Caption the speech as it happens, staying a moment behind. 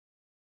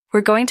we're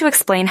going to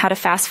explain how to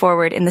fast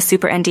forward in the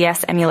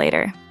SuperNDS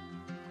emulator.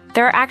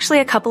 There are actually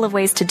a couple of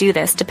ways to do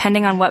this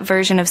depending on what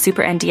version of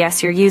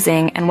SuperNDS you're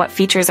using and what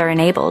features are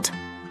enabled.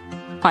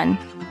 1.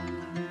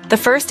 The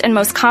first and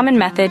most common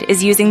method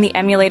is using the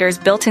emulator's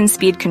built-in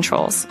speed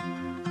controls.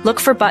 Look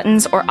for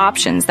buttons or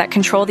options that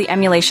control the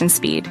emulation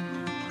speed.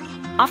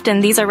 Often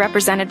these are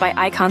represented by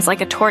icons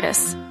like a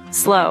tortoise,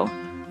 slow,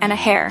 and a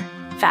hare,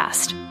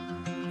 fast.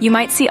 You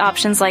might see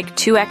options like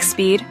 2x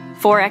speed,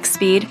 4x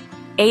speed,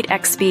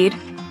 8x speed,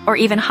 or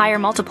even higher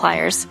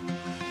multipliers.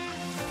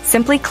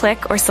 Simply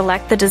click or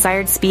select the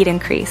desired speed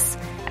increase,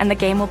 and the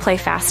game will play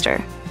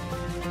faster.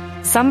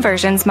 Some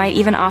versions might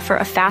even offer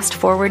a fast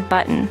forward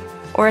button,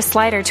 or a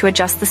slider to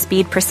adjust the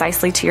speed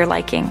precisely to your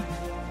liking.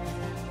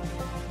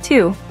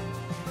 2.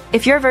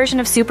 If your version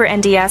of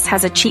SuperNDS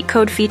has a cheat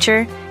code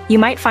feature, you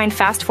might find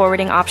fast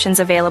forwarding options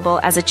available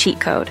as a cheat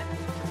code.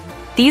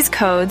 These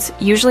codes,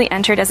 usually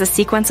entered as a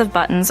sequence of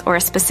buttons or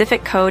a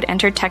specific code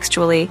entered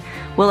textually,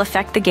 will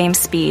affect the game's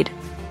speed.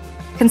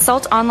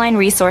 Consult online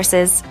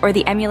resources or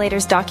the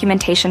emulator's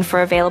documentation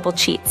for available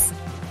cheats.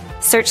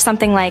 Search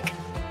something like,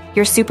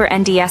 your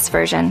SuperNDS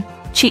version,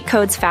 cheat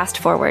codes fast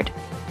forward.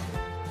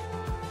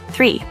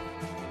 3.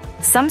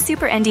 Some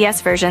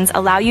SuperNDS versions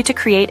allow you to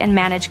create and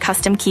manage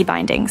custom key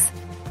bindings.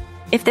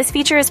 If this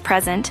feature is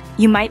present,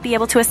 you might be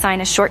able to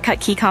assign a shortcut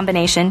key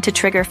combination to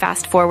trigger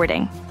fast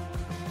forwarding.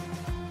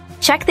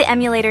 Check the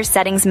emulator's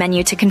settings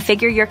menu to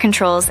configure your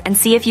controls and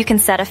see if you can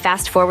set a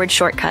fast forward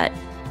shortcut.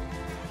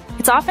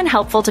 It's often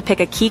helpful to pick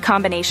a key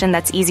combination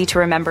that's easy to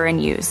remember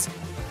and use.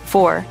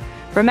 4.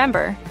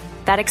 Remember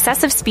that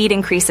excessive speed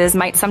increases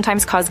might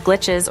sometimes cause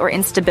glitches or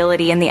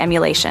instability in the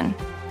emulation.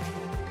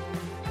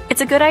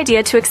 It's a good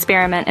idea to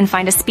experiment and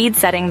find a speed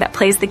setting that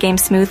plays the game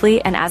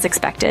smoothly and as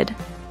expected.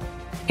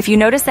 If you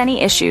notice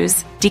any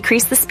issues,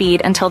 decrease the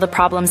speed until the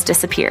problems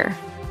disappear.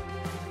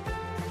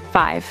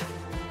 5.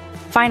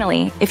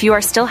 Finally, if you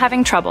are still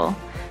having trouble,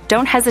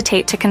 don't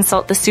hesitate to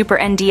consult the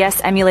SuperNDS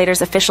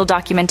emulator's official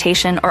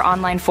documentation or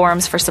online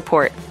forums for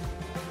support.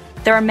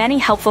 There are many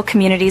helpful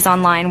communities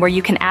online where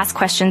you can ask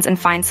questions and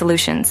find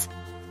solutions.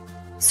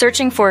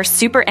 Searching for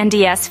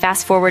SuperNDS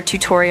Fast Forward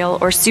Tutorial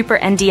or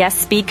SuperNDS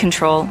Speed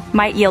Control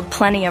might yield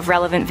plenty of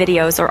relevant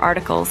videos or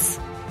articles.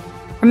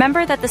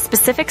 Remember that the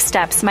specific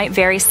steps might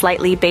vary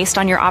slightly based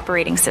on your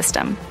operating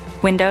system,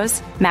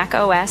 Windows, Mac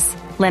OS,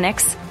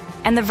 Linux,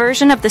 and the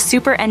version of the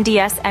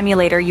SuperNDS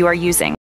emulator you are using.